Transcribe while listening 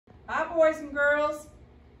Hi, boys and girls.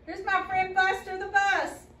 Here's my friend Buster the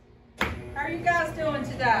bus. How are you guys doing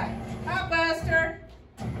today? Hi, Buster.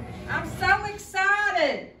 I'm so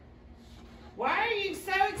excited. What are you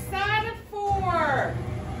so excited for?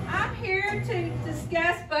 I'm here to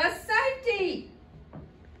discuss bus safety.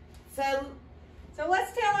 So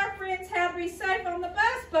let's tell our friends how to be safe on the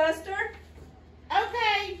bus, Buster.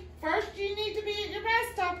 okay, first you need to be at your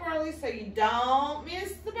bus stop early so you don't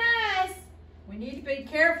miss the bus. We need to be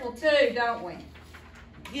careful too, don't we?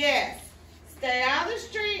 Yes, stay out of the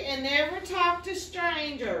street and never talk to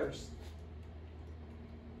strangers.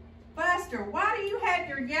 Buster, why do you have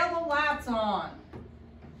your yellow lights on?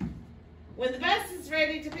 When the bus is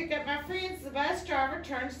ready to pick up my friends, the bus driver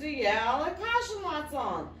turns the yellow caution lights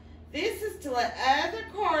on. This is to let other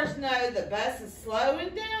cars know the bus is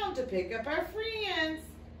slowing down to pick up our friends.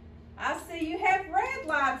 I see you have red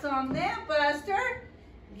lights on now, Buster.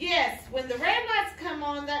 Yes, when the red lights come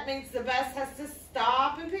on, that means the bus has to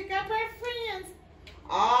stop and pick up our friends.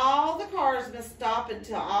 All the cars must stop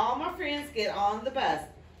until all my friends get on the bus.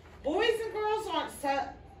 Boys and girls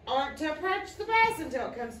aren't to approach the bus until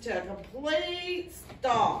it comes to a complete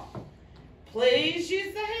stop. Please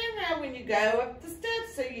use the handrail when you go up the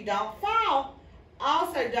steps so you don't fall.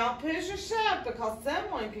 Also, don't push or shove because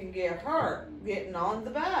someone can get hurt getting on the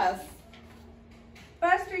bus.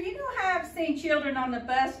 Buster, you know how I've seen children on the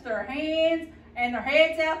bus with their hands and their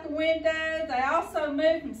heads out the window. They also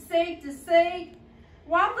move from seat to seat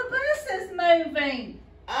while the bus is moving.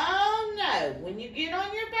 Oh no, when you get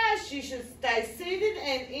on your bus, you should stay seated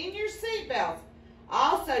and in your seatbelts.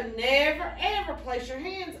 Also, never ever place your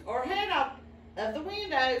hands or head out of the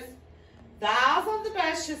windows. The aisles on the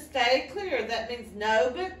bus should stay clear. That means no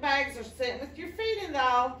book bags are sitting with your feet in the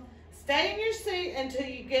aisle. Stay in your seat until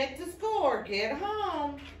you get to school or get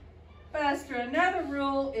home. Buster, another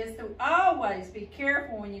rule is to always be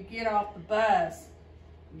careful when you get off the bus.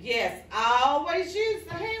 Yes, always use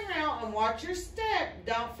the handrail and watch your step.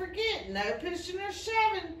 Don't forget, no pushing or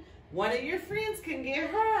shoving. One of your friends can get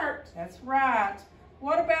hurt. That's right.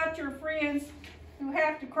 What about your friends who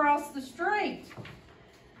have to cross the street?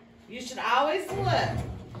 You should always look.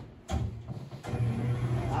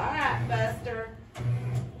 All right, Buster.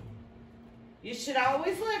 You should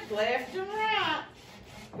always look left and right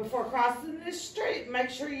before crossing the street.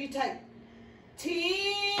 Make sure you take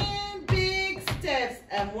 10 big steps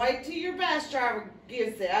and wait till your bus driver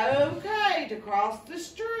gives the okay to cross the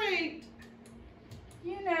street.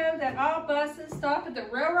 You know that all buses stop at the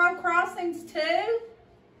railroad crossings too?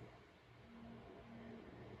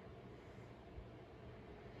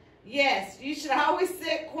 Yes, you should always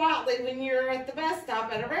sit quietly when you're at the bus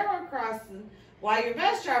stop at a railroad crossing while your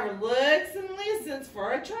bus driver looks and listens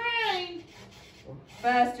for a train.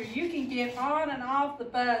 Buster, you can get on and off the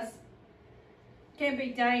bus. It can be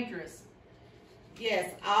dangerous.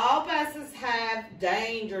 Yes, all buses have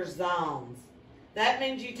danger zones. That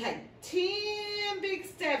means you take 10 big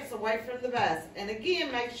steps away from the bus. And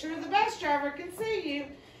again, make sure the bus driver can see you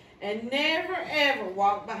and never ever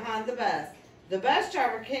walk behind the bus. The bus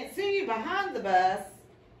driver can't see you behind the bus.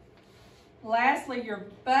 Lastly, your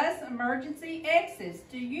bus emergency exits.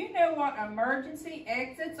 Do you know what emergency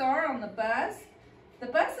exits are on the bus? The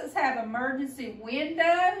buses have emergency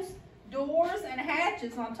windows, doors, and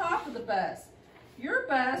hatches on top of the bus. Your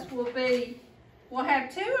bus will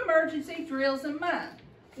have 2 emergency drills a month.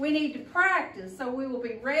 We need to practice so we will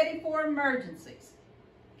be ready for emergencies.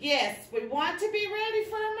 Yes, we want to be ready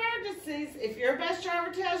for emergencies. If your bus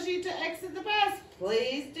driver tells you to exit the bus,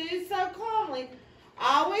 please do so calmly.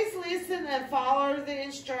 Always listen and follow the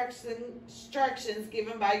instructions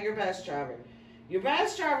given by your bus driver. Your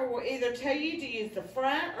bus driver will either tell you to use the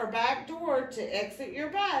front or back door to exit your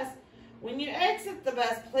bus. When you exit the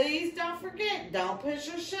bus, please don't forget, don't push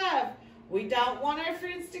or shove. We don't want our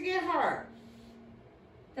friends to get hurt.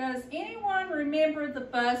 Does anyone remember the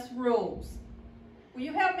bus rules? Will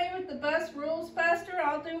you help me with the bus rules, Buster?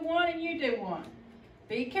 I'll do one and you do one.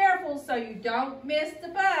 Be careful so you don't miss the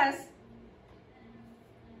bus.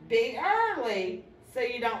 Be early so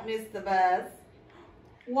you don't miss the bus.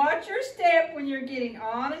 Watch your step when you're getting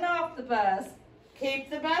on and off the bus. Keep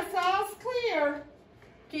the bus aisles clear.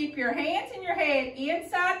 Keep your hands and your head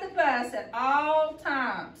inside the bus at all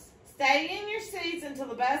times. Stay in your seats until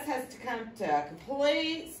the bus has to come to a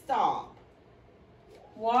complete stop.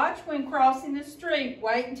 Watch when crossing the street.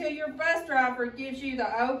 Wait until your bus driver gives you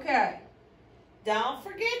the okay. Don't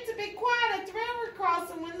forget to be quiet at the railroad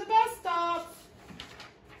crossing when the bus stops.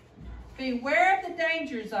 Beware of the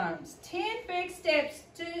danger zones. 10 big steps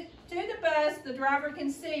to the bus, the driver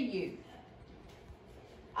can see you.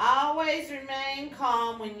 Always remain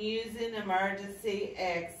calm when using emergency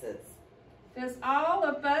exits. Does all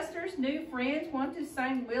of Buster's new friends want to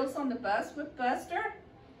sing Wheels on the Bus with Buster?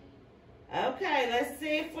 Okay, let's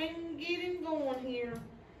see if we can get him going here.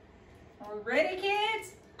 Are we ready,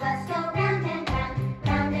 kids? Bus go round and round,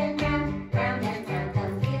 round and round, round and round.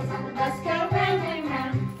 The wheels on the bus go round and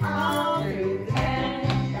round, all through the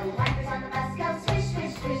town. The wipers on the bus go swish,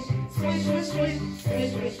 swish, swish, swish, swish, swish,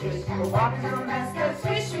 swish, swish, swish. The wipers on the bus go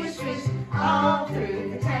swish, swish, swish, all through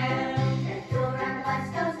the town. The door on the bus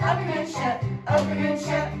goes open and shut, open and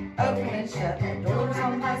shut, open and shut. The doors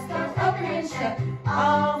on the bus goes open and shut,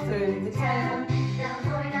 all through the town. The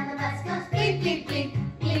horn on the bus goes beep, beep, beep,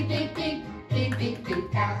 beep, beep, beep. Beep, beep,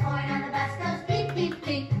 beep. The horn on the bus goes beep, beep,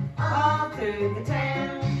 beep. All through the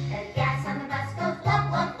town. The gas on the bus goes glug,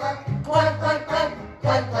 glug, glug. Glug, glug, glug.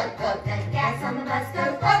 Glug, glug, glug. The gas on the bus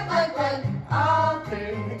goes glug, glug, glug. All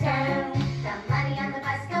through the town. The money on the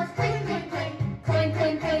bus goes clink, clink, clink. Clink,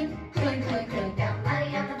 clink, clink. Clink, clink, clink. The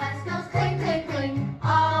money on the bus goes clink, clink, clink.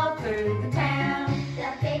 All through the town.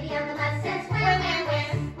 The baby on the bus says where, where,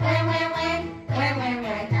 where. Where, where, where. Where, where,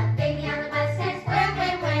 where. The baby on the bus says where,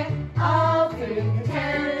 where, where. All through the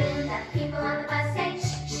town. The people on the bus say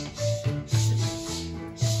shh, shh, shh, shh,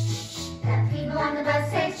 shh, shh. The people on the bus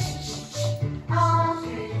say shh, shh, shh, all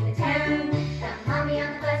through the town. The mommy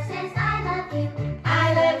on the bus says I love you,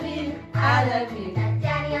 I love you, I love you. the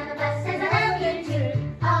daddy on the bus says I love you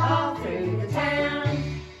too, All through the town.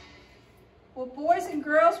 Well, boys and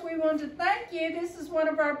girls, we want to thank you. This is one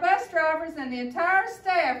of our bus drivers and the entire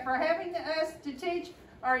staff for having us to teach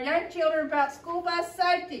our young children about school bus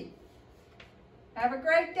safety. Have a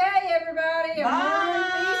great day, everybody. And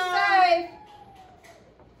Bye.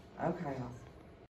 be safe. Okay.